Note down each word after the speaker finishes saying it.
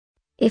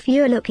If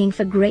you're looking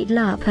for great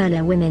La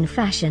Perla women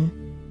fashion,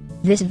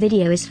 this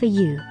video is for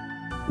you.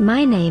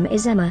 My name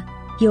is Emma,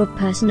 your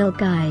personal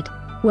guide.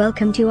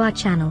 Welcome to our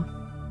channel.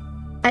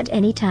 At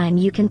any time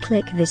you can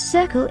click this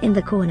circle in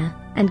the corner,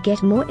 and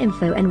get more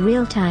info and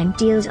real-time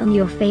deals on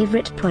your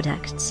favorite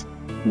products.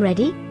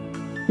 Ready?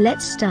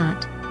 Let's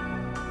start.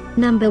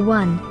 Number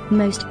 1,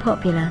 Most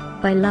Popular,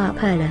 by La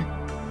Perla.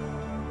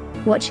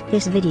 Watch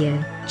this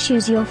video,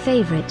 choose your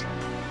favorite.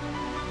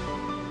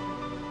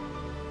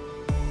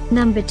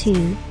 Number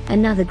 2,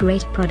 another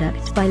great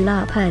product by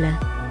La Perla.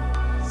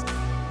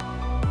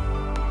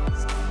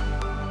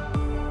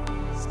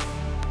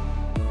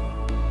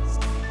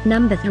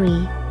 Number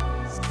 3.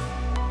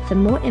 For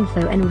more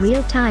info and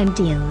real-time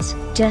deals,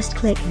 just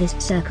click this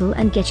circle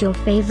and get your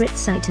favorite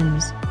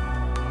items.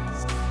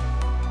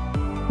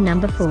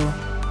 Number 4.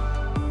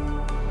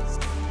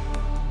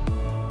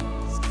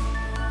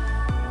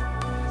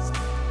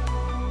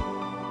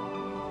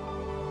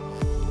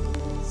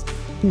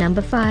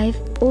 Number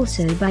 5,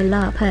 also by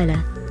La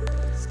Perla.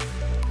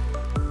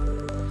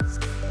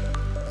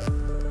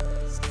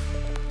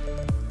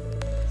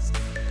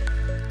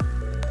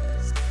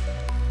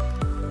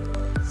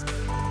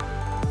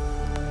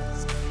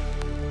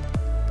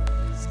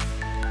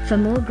 For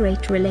more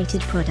great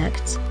related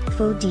products,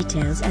 full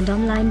details and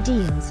online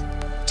deals,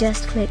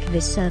 just click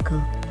this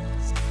circle.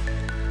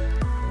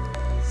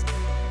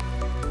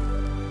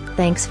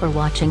 Thanks for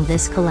watching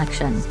this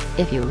collection.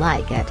 If you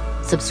like it,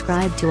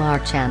 subscribe to our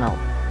channel.